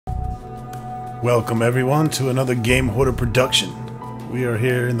Welcome everyone to another Game Hoarder production. We are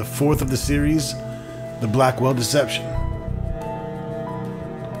here in the fourth of the series, the Blackwell Deception.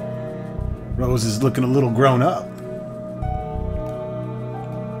 Rose is looking a little grown up.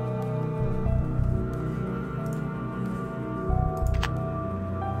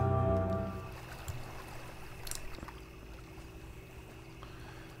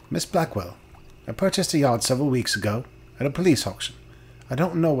 Miss Blackwell, I purchased a yacht several weeks ago at a police auction. I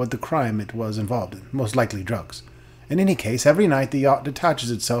don't know what the crime it was involved in, most likely drugs. In any case, every night the yacht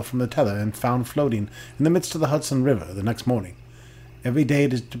detaches itself from the tether and found floating in the midst of the Hudson River the next morning. Every day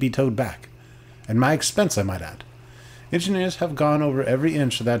it is to be towed back. At my expense, I might add. Engineers have gone over every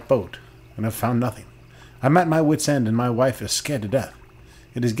inch of that boat, and have found nothing. I'm at my wit's end, and my wife is scared to death.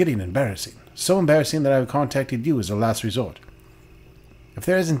 It is getting embarrassing. So embarrassing that I have contacted you as a last resort. If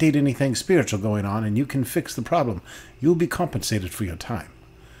there is indeed anything spiritual going on and you can fix the problem, you will be compensated for your time.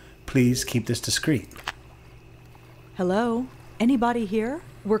 Please keep this discreet. Hello? Anybody here?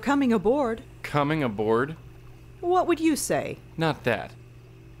 We're coming aboard. Coming aboard? What would you say? Not that.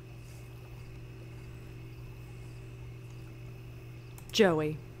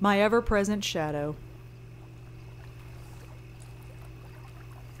 Joey, my ever-present shadow.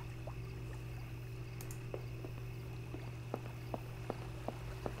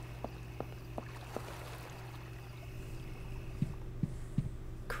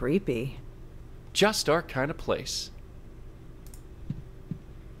 Creepy. Just our kind of place.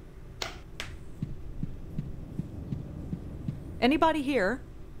 Anybody here?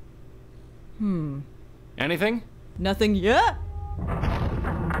 Anything? Nothing yet?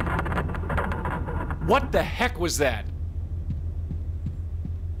 What the heck was that?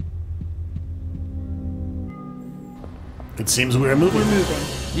 It seems we are moving. We're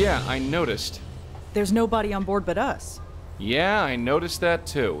moving. Yeah, I noticed. There's nobody on board but us. Yeah, I noticed that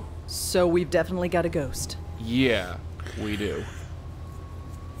too. So we've definitely got a ghost. Yeah, we do.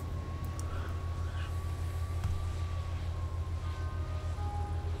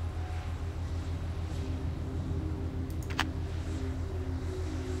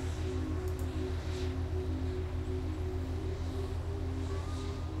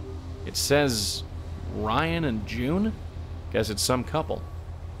 It says Ryan and June? Guess it's some couple.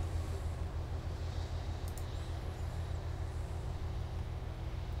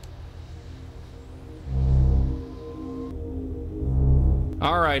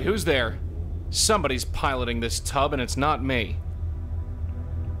 Alright, who's there? Somebody's piloting this tub and it's not me.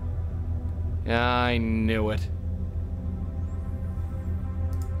 I knew it.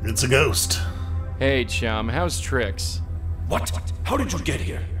 It's a ghost. Hey, chum, how's tricks? What? How did you get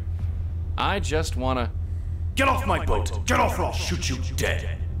here? I just wanna... Get off my boat! Get off or I'll shoot you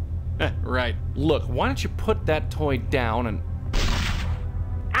dead! Right. Look, why don't you put that toy down and...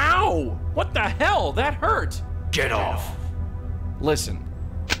 Ow! What the hell? That hurt! Get off! Listen.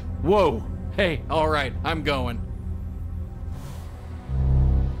 Whoa. Hey, alright, I'm going.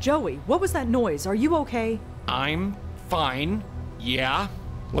 Joey, what was that noise? Are you okay? I'm fine. Yeah.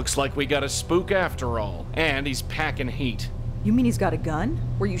 Looks like we got a spook after all. And he's packing heat. You mean he's got a gun?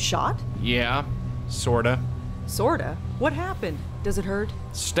 Were you shot? Yeah. Sorta. Sorta. What happened? Does it hurt?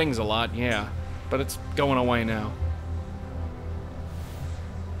 Stings a lot, yeah. But it's going away now.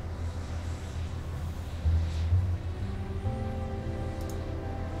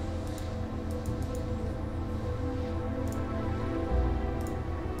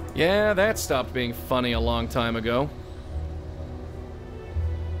 Yeah, that stopped being funny a long time ago.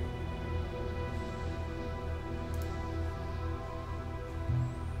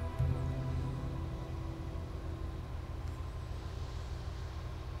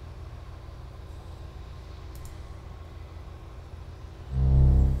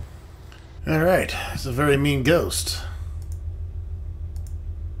 Alright, it's a very mean ghost.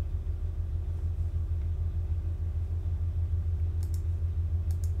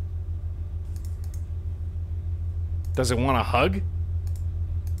 Does it want a hug?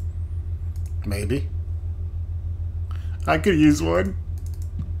 Maybe. I could use one.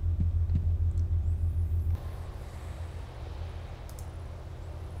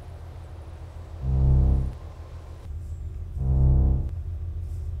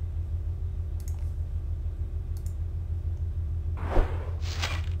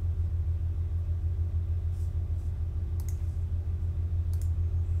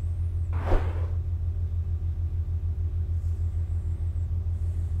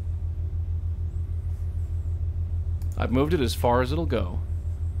 I've moved it as far as it'll go.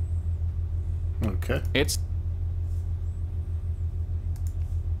 Okay. It's...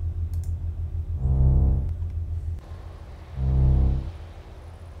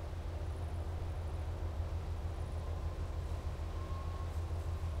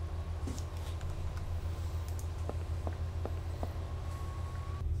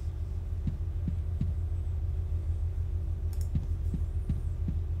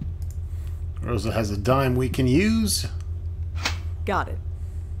 Rosa has a dime we can use. Got it.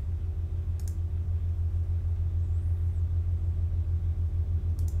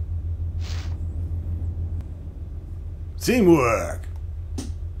 Teamwork!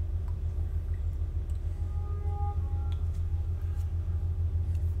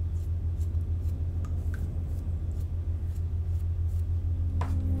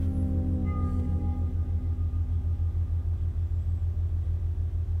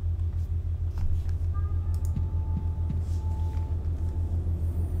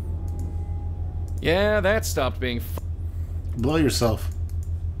 Yeah, that stopped being Blow yourself.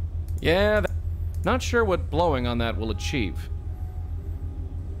 Yeah, not sure what blowing on that will achieve.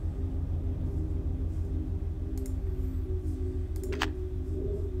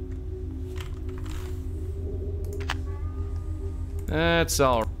 That's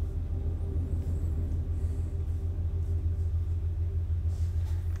all.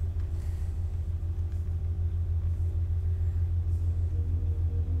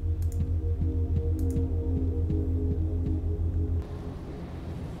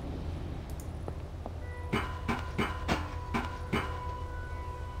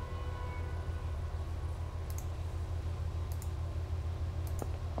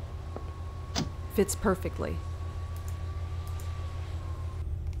 Fits perfectly.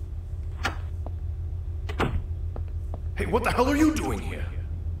 Hey, what the hell are you doing here?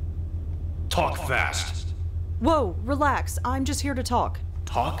 Talk fast. Whoa, relax. I'm just here to talk.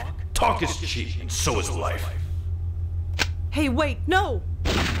 Talk? Talk is cheap, and so is life. Hey, wait, no!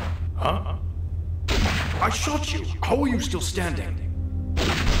 Huh? I shot you. How are you still standing?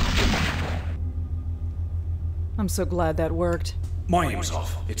 I'm so glad that worked. My aim's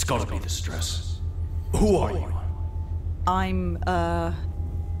off. It's gotta be the stress. Who are you? I'm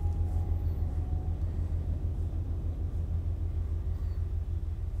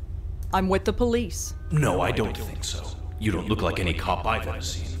with the police. No, I don't think so. You don't look like any cop I've ever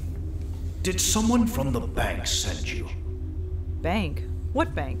seen. Did someone from the bank send you? Bank?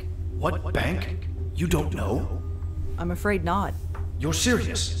 What bank? What bank? You don't know? I'm afraid not. You're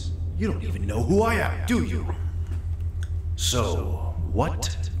serious? You don't even know who I am, do you? So,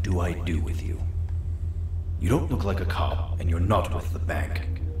 what do I do with you? You don't look like a cop, and you're not with the bank.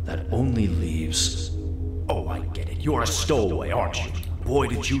 That only leaves... Oh, I get it. You're a stowaway, aren't you? Boy,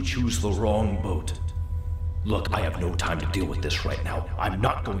 did you choose the wrong boat. Look, I have no time to deal with this right now. I'm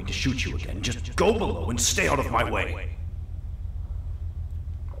not going to shoot you again. Just go below and stay out of my way.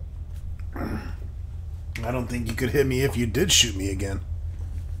 I don't think you could hit me if you did shoot me again.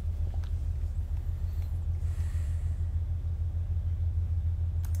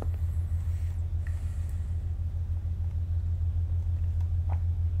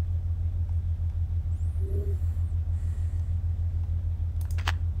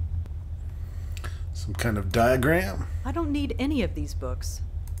 Some kind of diagram? I don't need any of these books.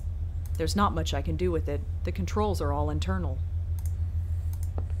 There's not much I can do with it. The controls are all internal.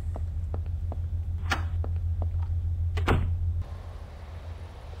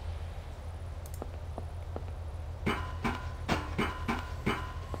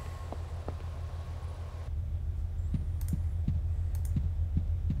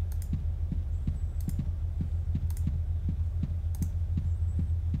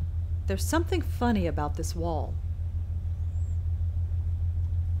 There's something funny about this wall.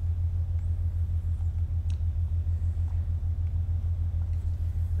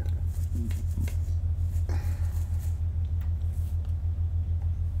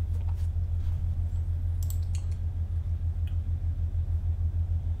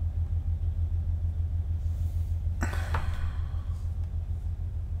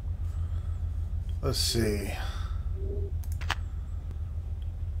 Let's see.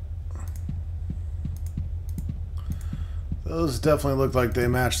 Those definitely look like they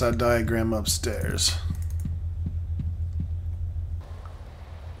match that diagram upstairs.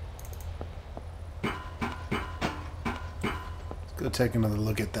 Let's go take another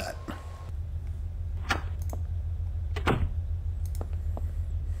look at that.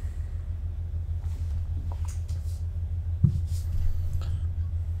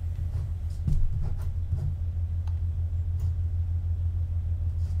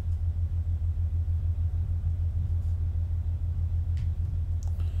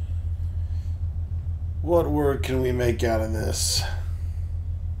 What word can we make out of this?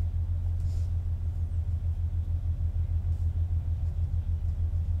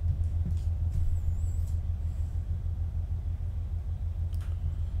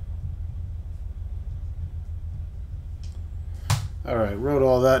 Alright, wrote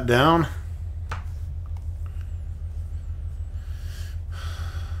all that down.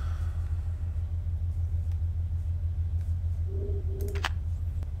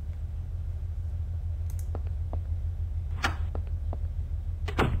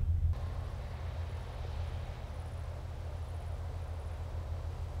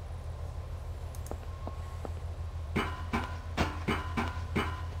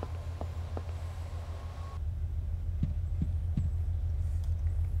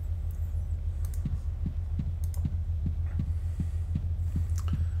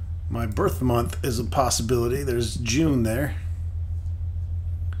 My birth month is a possibility. There's June there.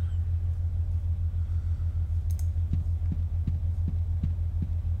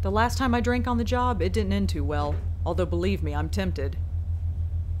 The last time I drank on the job, it didn't end too well. Although, believe me, I'm tempted.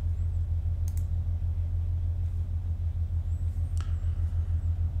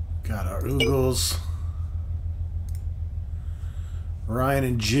 Got our Oogles. Ryan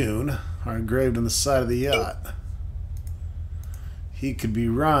and June are engraved on the side of the yacht. He could be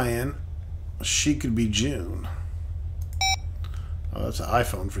Ryan. She could be June. Oh, that's an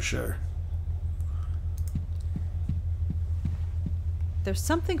iPhone for sure. There's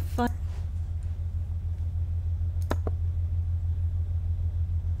something fun.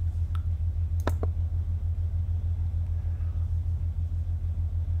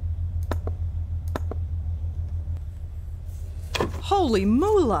 Holy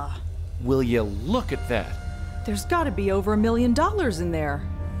moolah! Will you look at that? There's gotta be over $1 million in there.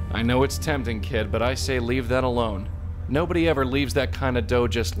 I know it's tempting, kid, but I say leave that alone. Nobody ever leaves that kind of dough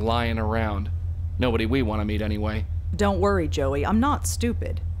just lying around. Nobody we want to meet anyway. Don't worry, Joey, I'm not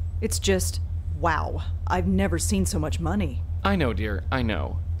stupid. It's just, wow, I've never seen so much money. I know, dear, I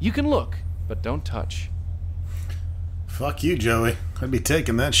know. You can look, but don't touch. Fuck you, Joey. I'd be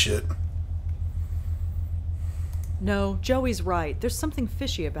taking that shit. No, Joey's right. There's something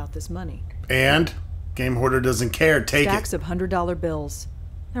fishy about this money. And? Game Hoarder doesn't care. Take Stacks it. of $100 bills.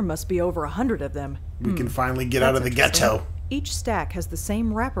 There must be over 100 of them. We can finally get out of the interesting. ghetto. Each stack has the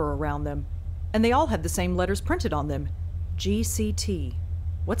same wrapper around them. And they all have the same letters printed on them. GCT.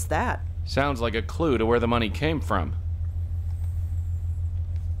 What's that? Sounds like a clue to where the money came from.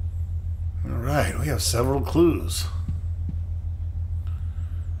 Alright, we have several clues.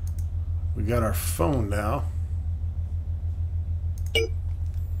 We got our phone now.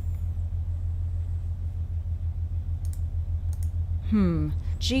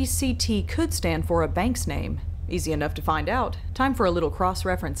 GCT could stand for a bank's name. Easy enough to find out. Time for a little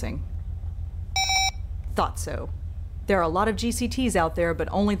cross-referencing. Thought so. There are a lot of GCTs out there, but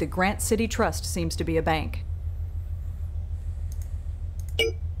only the Grant City Trust seems to be a bank.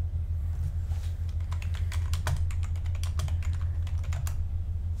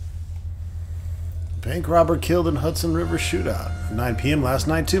 Bank robber killed in Hudson River shootout. At 9 p.m. last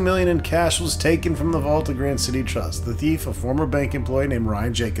night, $2 million in cash was taken from the vault of Grant City Trust. The thief, a former bank employee named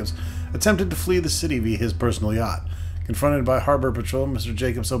Ryan Jacobs, attempted to flee the city via his personal yacht. Confronted by Harbor Patrol, Mr.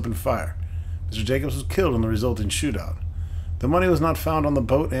 Jacobs opened fire. Mr. Jacobs was killed in the resulting shootout. The money was not found on the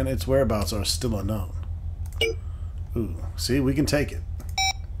boat, and its whereabouts are still unknown. Ooh, see, we can take it.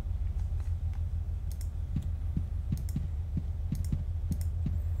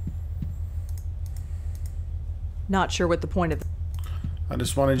 Not sure what the point of the... I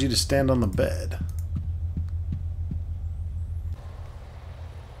just wanted you to stand on the bed.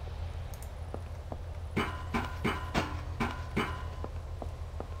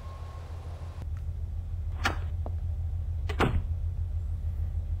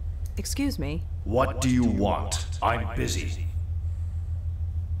 Excuse me. What do you want? I'm busy.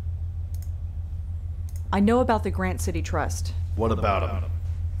 I know about the Grant City Trust. What about him?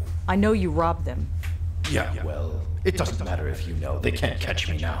 I know you robbed them. Yeah, well, it doesn't matter if you know. They can't catch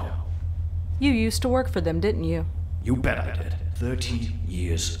me now. You used to work for them, didn't you? You bet I did. 30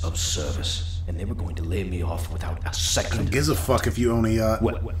 years of service, and they were going to lay me off without a second. Who gives a fuck if you own a yacht?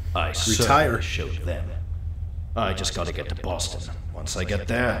 Well, I Retire. certainly showed them. I just gotta get to Boston. Once I get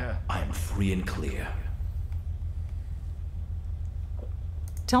there, I'm free and clear.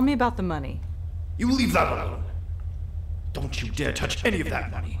 Tell me about the money. You leave that alone. Don't you dare touch any of that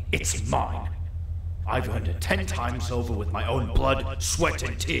money. It's mine. I've earned it 10 times over with my own blood, sweat,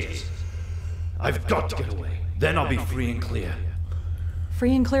 and tears. I've got to get away. Then I'll be free and clear.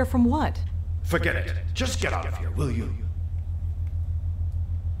 Free and clear from what? Forget it. Just get out of here, will you?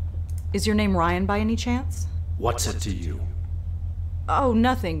 Is your name Ryan by any chance? What's it to you? Oh,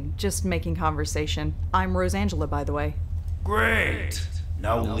 nothing. Just making conversation. I'm Rosangela, by the way. Great.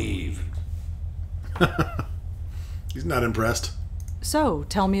 Now leave. He's not impressed. So,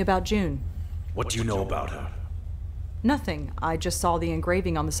 tell me about June. What do you know about her? Nothing. I just saw the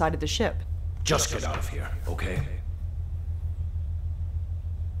engraving on the side of the ship. Just get out of here, okay?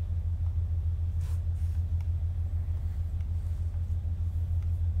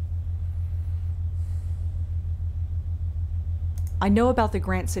 I know about the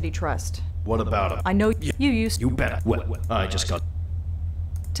Grant City Trust. What about him? I know you used to... You bet. Well, I just got...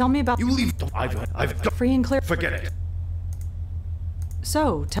 Tell me about... You leave... I've got... Free and clear... Forget it.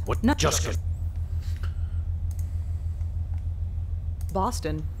 So, What? no, Just get...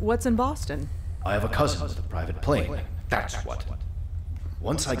 Boston. What's in Boston? I have a cousin with a private plane. That's what.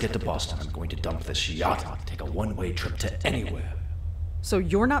 Once I get to Boston, I'm going to dump this yacht and take a one-way trip to anywhere. So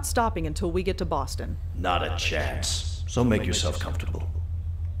you're not stopping until we get to Boston? Not a chance. So make yourself comfortable.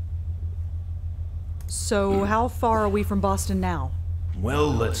 So how far are we from Boston now? Well,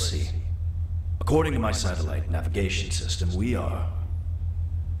 let's see. According to my satellite navigation system, we are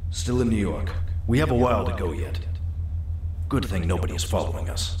still in New York. We have a while to go yet. Good thing nobody is following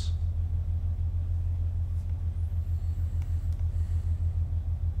us.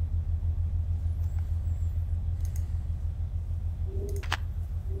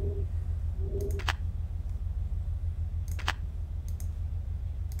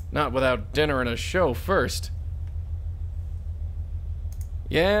 Not without dinner and a show first.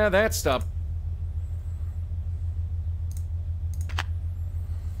 Yeah, that stuff.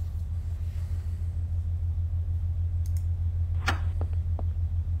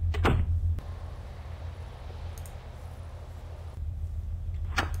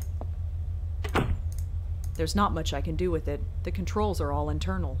 There's not much I can do with it. The controls are all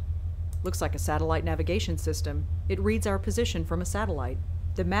internal. Looks like a satellite navigation system. It reads our position from a satellite.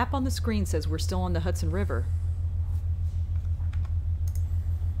 The map on the screen says we're still on the Hudson River.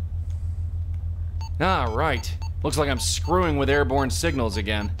 Ah, right. Looks like I'm screwing with airborne signals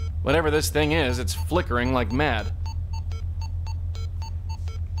again. Whatever this thing is, it's flickering like mad.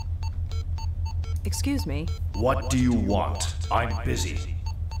 Excuse me. What do you want? I'm busy.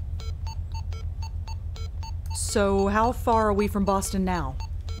 So how far are we from Boston now?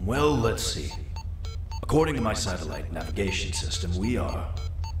 Well, let's see. According to my satellite navigation system, we are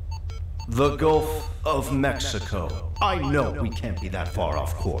the Gulf of Mexico. I know we can't be that far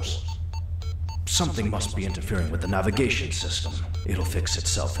off course. Something must be interfering with the navigation system. It'll fix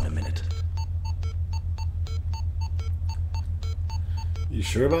itself in a minute. You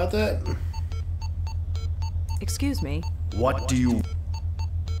sure about that? Excuse me. What do you...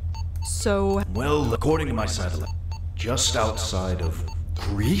 So... Well, according to my satellite, just outside of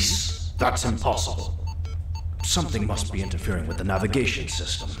Greece? That's impossible. Something must be interfering with the navigation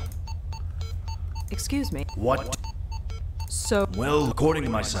system. Excuse me. What? So... Well, according to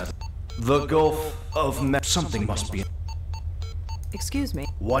my satellite, the Gulf of something must be... Excuse me.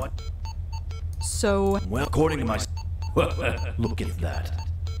 What? So... Well, according to my... Look at that.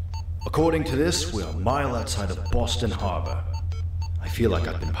 According to this, we're a mile outside of Boston Harbor. I feel like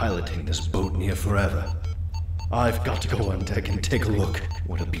I've been piloting this boat near forever. I've got to go on deck and take a look.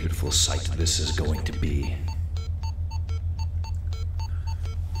 What a beautiful sight this is going to be.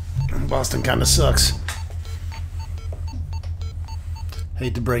 Boston kinda sucks.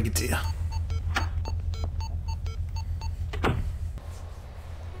 Hate to break it to you.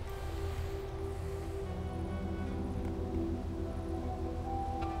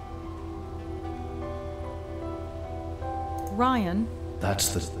 Ryan. That's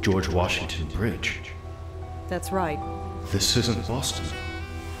the George Washington Bridge. That's right. This isn't Boston.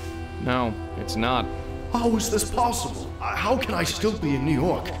 No, it's not. How is this possible? How can I still be in New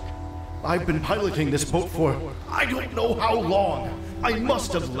York? I've been piloting this boat for I don't know how long. I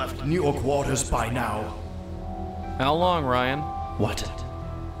must have left New York waters by now. How long, Ryan? What?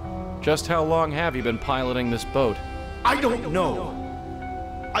 Just how long have you been piloting this boat? I don't know.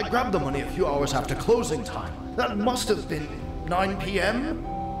 I grabbed the money a few hours after closing time. That must have been 9 p.m.?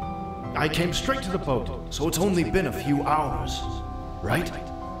 I came straight to the boat, so it's only been a few hours, right?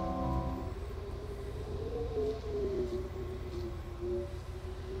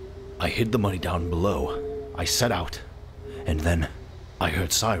 I hid the money down below. I set out, and then I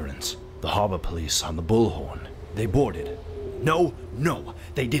heard sirens. The harbor police on the bullhorn. They boarded. No,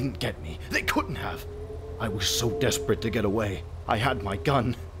 they didn't get me. They couldn't have. I was so desperate to get away. I had my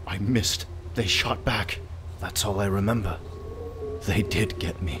gun. I missed. They shot back. That's all I remember. They did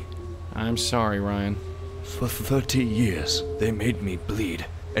get me. I'm sorry, Ryan. For 30 years, they made me bleed,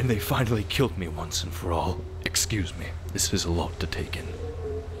 and they finally killed me once and for all. Excuse me, this is a lot to take in.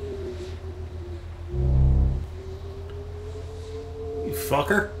 You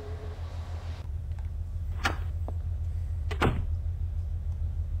fucker.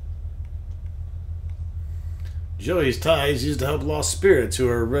 Joey's ties used to help lost spirits who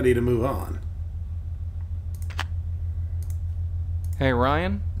are ready to move on. Hey,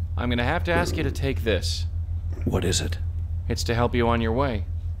 Ryan, I'm gonna have to ask you to take this. What is it? It's to help you on your way.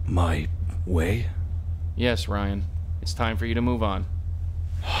 My way? Yes, Ryan. It's time for you to move on.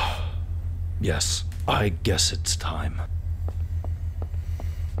 Yes, I guess it's time.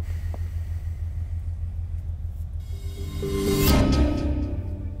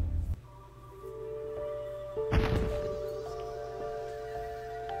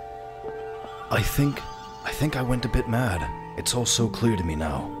 I think I went a bit mad. It's all so clear to me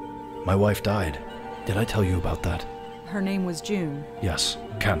now. My wife died. Did I tell you about that? Her name was June. Yes,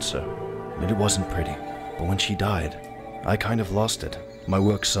 cancer. And it wasn't pretty. But when she died, I kind of lost it. My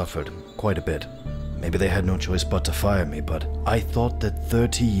work suffered quite a bit. Maybe they had no choice but to fire me, but I thought that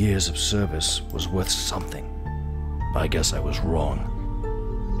 30 years of service was worth something. I guess I was wrong.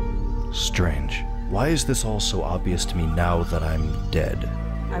 Strange. Why is this all so obvious to me now that I'm dead?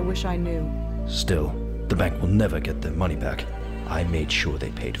 I wish I knew. Still, the bank will never get their money back. I made sure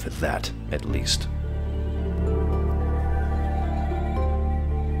they paid for that, at least.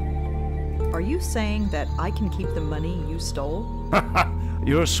 Are you saying that I can keep the money you stole?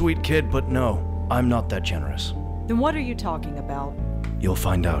 You're a sweet kid, but no, I'm not that generous. Then what are you talking about? You'll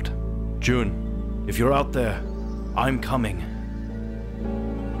find out. June, if you're out there, I'm coming.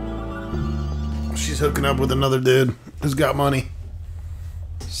 She's hooking up with another dude who's got money.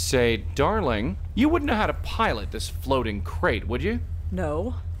 Say, darling, you wouldn't know how to pilot this floating crate, would you?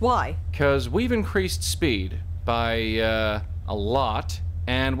 No. Why? 'Cause we've increased speed by, a lot,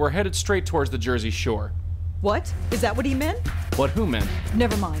 and we're headed straight towards the Jersey Shore. What? Is that what he meant? What who meant?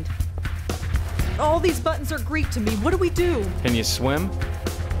 Never mind. All these buttons are Greek to me. What do we do? Can you swim?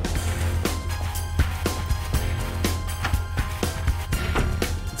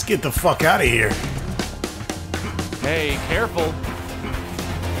 Let's get the fuck out of here. Hey, careful.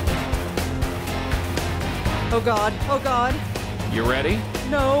 Oh God. Oh God. You ready?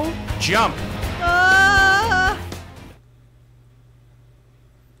 No. Jump! Ah!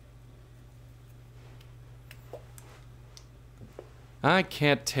 I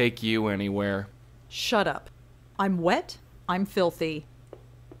can't take you anywhere. Shut up. I'm wet. I'm filthy.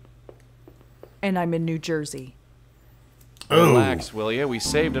 And I'm in New Jersey. Relax, will ya? We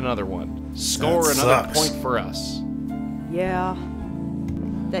saved another one. Score That another sucks. point for us. Yeah.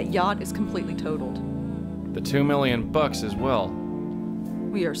 That yacht is completely totaled. The $2 million as well.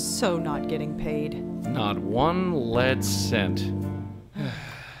 We are so not getting paid. Not one lead cent.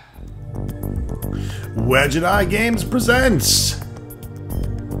 Wedget Eye Games presents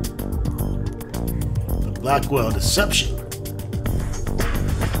the Blackwell Deception.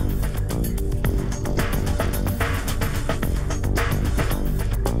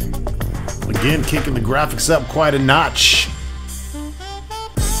 Again, kicking the graphics up quite a notch.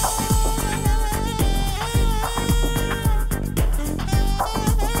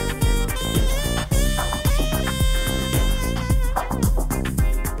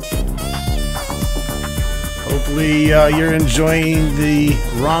 Hopefully you're enjoying the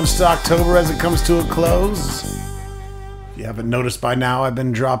Ronstocktober as it comes to a close. If you haven't noticed by now, I've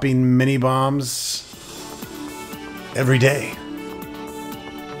been dropping mini bombs every day.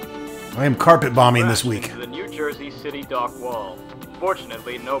 I am carpet bombing this week. Into the New Jersey City dock wall.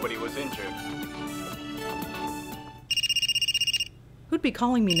 Fortunately, nobody was injured. Who'd be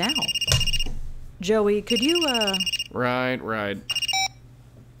calling me now? Joey, could you, Right.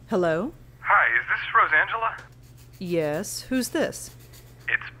 hello? Hi, is this Rosangela? Yes, who's this?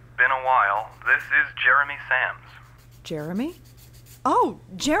 It's been a while. This is Jeremy Sams. Jeremy? Oh,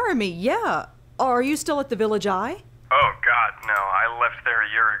 Jeremy, yeah. Are you still at the Village Eye? Oh, God, no. I left there a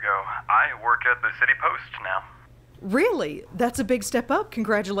year ago. I work at the City Post now. Really? That's a big step up.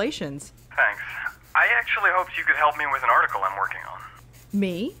 Congratulations. Thanks. I actually hoped you could help me with an article I'm working on.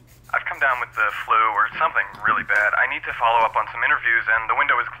 Me? I've come down with the flu or something really bad. I need to follow up on some interviews and the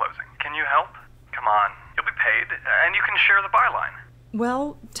window is closing. Can you help? Come on. You'll be paid, and you can share the byline.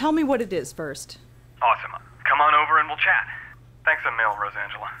 Well, tell me what it is first. Awesome. Come on over and we'll chat. Thanks a mil,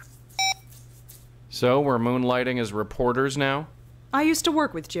 Rosangela. So we're moonlighting as reporters now? I used to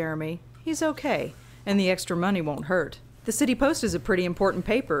work with Jeremy. He's okay. And the extra money won't hurt. The City Post is a pretty important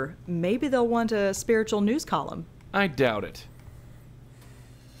paper. Maybe they'll want a spiritual news column. I doubt it.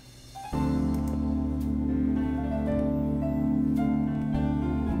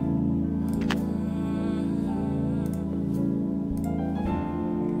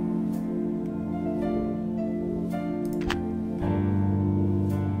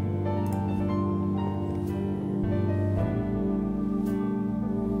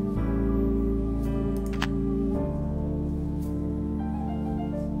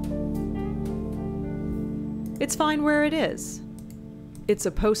 It's fine where it is. It's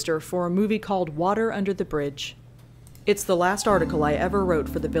a poster for a movie called Water Under the Bridge. It's the last article I ever wrote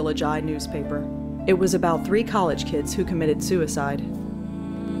for the Village Eye newspaper. It was about 3 college kids who committed suicide.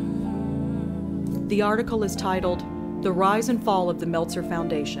 The article is titled, The Rise and Fall of the Meltzer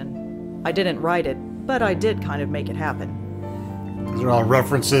Foundation. I didn't write it, but I did kind of make it happen. These are all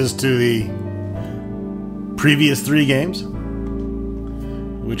references to the previous 3 games,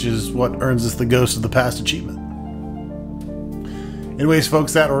 which is what earns us the Ghost of the Past achievement. Anyways,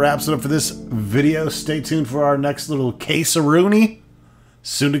 folks, that wraps it up for this video. Stay tuned for our next little case of Rooney.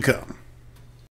 Soon to come.